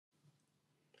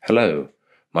Hello,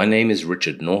 my name is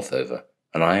Richard Northover,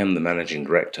 and I am the Managing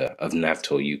Director of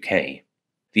Navtor UK.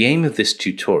 The aim of this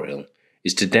tutorial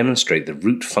is to demonstrate the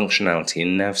route functionality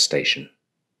in NavStation.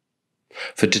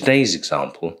 For today's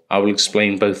example, I will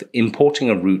explain both importing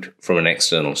a route from an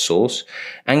external source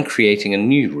and creating a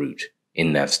new route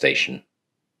in NavStation.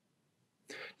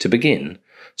 To begin,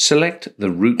 select the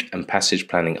Route and Passage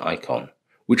Planning icon,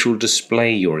 which will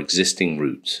display your existing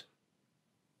routes.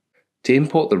 To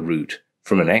import the route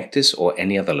from an ECDIS or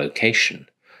any other location,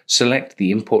 select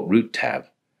the Import Route tab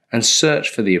and search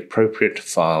for the appropriate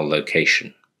file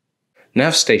location.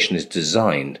 NavStation is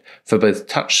designed for both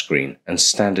touchscreen and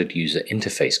standard user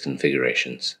interface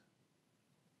configurations.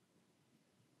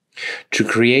 To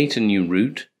create a new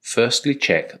route, firstly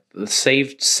check the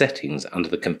saved settings under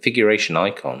the Configuration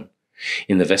icon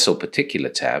in the Vessel Particular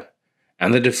tab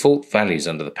and the default values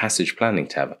under the Passage Planning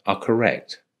tab are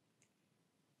correct.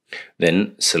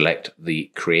 Then select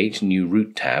the Create New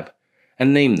Route tab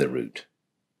and name the route.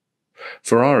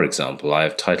 For our example, I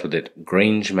have titled it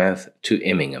Grangemouth to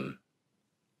Immingham.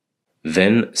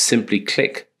 Then simply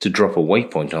click to drop a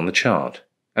waypoint on the chart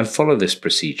and follow this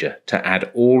procedure to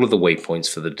add all of the waypoints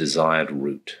for the desired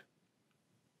route.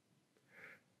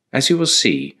 As you will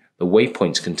see, the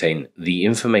waypoints contain the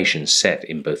information set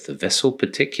in both the Vessel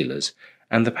Particulars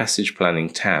and the Passage Planning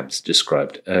tabs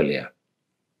described earlier.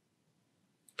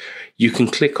 You can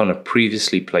click on a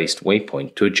previously placed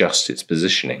waypoint to adjust its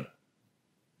positioning.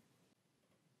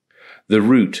 The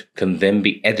route can then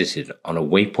be edited on a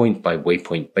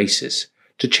waypoint-by-waypoint basis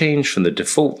to change from the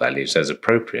default values as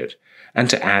appropriate and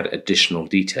to add additional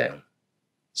detail,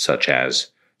 such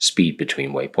as speed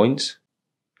between waypoints,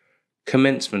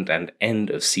 commencement and end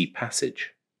of sea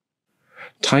passage,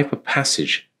 type of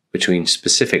passage between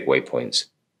specific waypoints,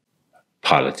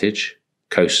 pilotage,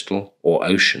 coastal or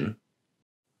ocean,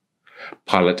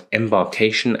 pilot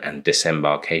embarkation and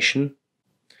disembarkation,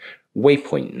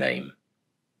 waypoint name.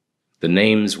 The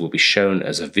names will be shown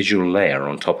as a visual layer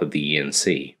on top of the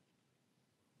ENC.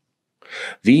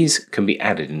 These can be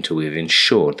added until we have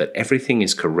ensured that everything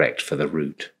is correct for the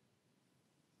route.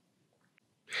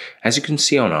 As you can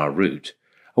see on our route,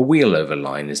 a wheelover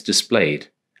line is displayed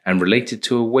and related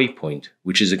to a waypoint,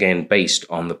 which is again based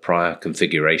on the prior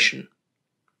configuration.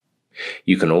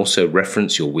 You can also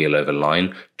reference your wheelover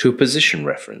line to a position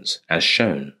reference, as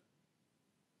shown.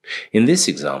 In this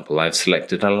example, I have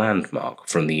selected a landmark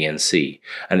from the ENC,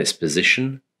 and its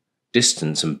position,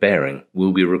 distance and bearing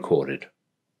will be recorded.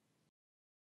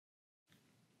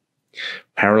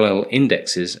 Parallel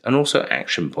indexes and also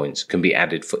action points can be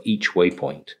added for each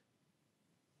waypoint.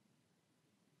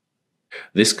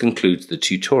 This concludes the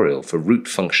tutorial for route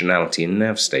functionality in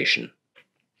NavStation.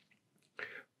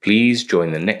 Please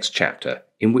join the next chapter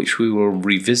in which we will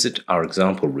revisit our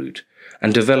example route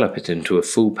and develop it into a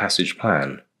full passage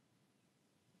plan.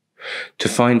 To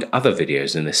find other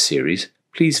videos in this series,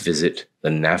 please visit the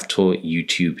Navtor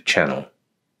YouTube channel.